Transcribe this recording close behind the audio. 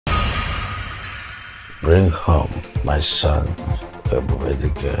bring home my son,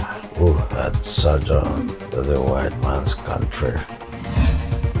 Ebubedike, who had sojourned to the white man's country.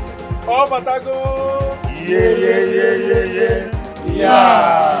 Oh, Batago!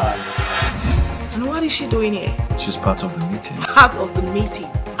 Yeah! And what is she doing here? She's part of the meeting. Part of the meeting?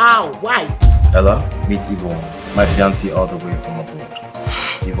 How? Why? Ella, meet Yvonne, my fiancée all the way from abroad.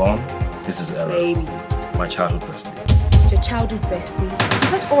 Yvonne, this is Ella, Baby. my childhood bestie. Your childhood bestie?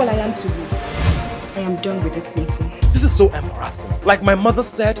 Is that all I am to you? I am done with this meeting. This is so embarrassing. Like my mother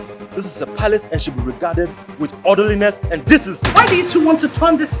said, this is a palace and should be regarded with orderliness and decency. Why do you two want to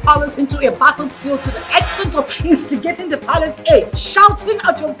turn this palace into a battlefield to the extent of instigating the palace aides, shouting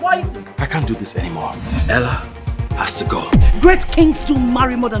at your voices? I can't do this anymore. Ella has to go. Great kings do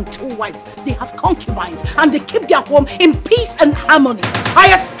marry more than 2 wives. They have concubines and they keep their home in peace and harmony.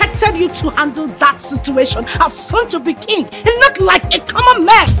 I expected you to handle that situation as son to be king and not like a common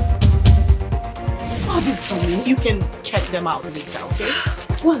man. All this coming, you can check them out later, okay?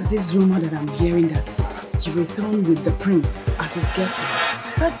 What's this rumor that I'm hearing that you returned with the prince as his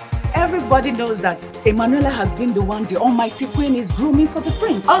girlfriend? But everybody knows that Emanuela has been the one the almighty queen is grooming for the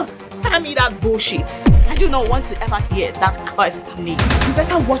prince. Oh, spare me that bullshit. I do not want to ever hear that cursed name. You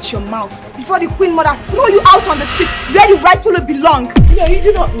better watch your mouth before the queen mother throw you out on the street where you rightfully belong. No, you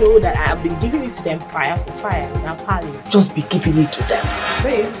do not know that I have been giving it to them fire for fire. Now, Pali, just be giving it to them.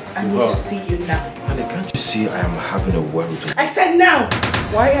 Babe, I need to see you now. Honey, can't you see I am having a word with you? I said now!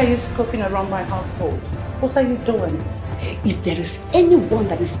 Why are you scoping around my household? What are you doing? If there is anyone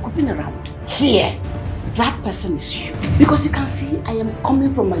that is scoping around here, that person is you. Because you can see I am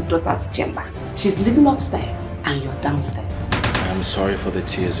coming from my daughter's chambers. She's living upstairs and you're downstairs. I am sorry for the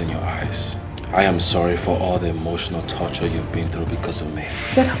tears in your eyes. I am sorry for all the emotional torture you've been through because of me.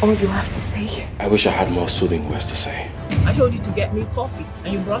 Is that all you have to say? I wish I had more soothing words to say. I told you to get me coffee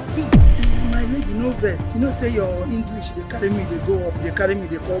and you brought tea. My lady, no verse. You know, say your English, they carry me, they go up, they carry me,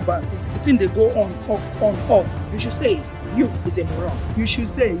 they go back. The thing they go on, off. You should say, you is a moron. You should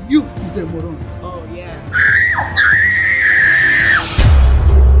say, you is a moron. Oh, yeah.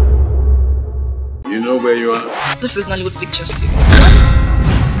 You know where you are? This is Nollywoodpicturestv.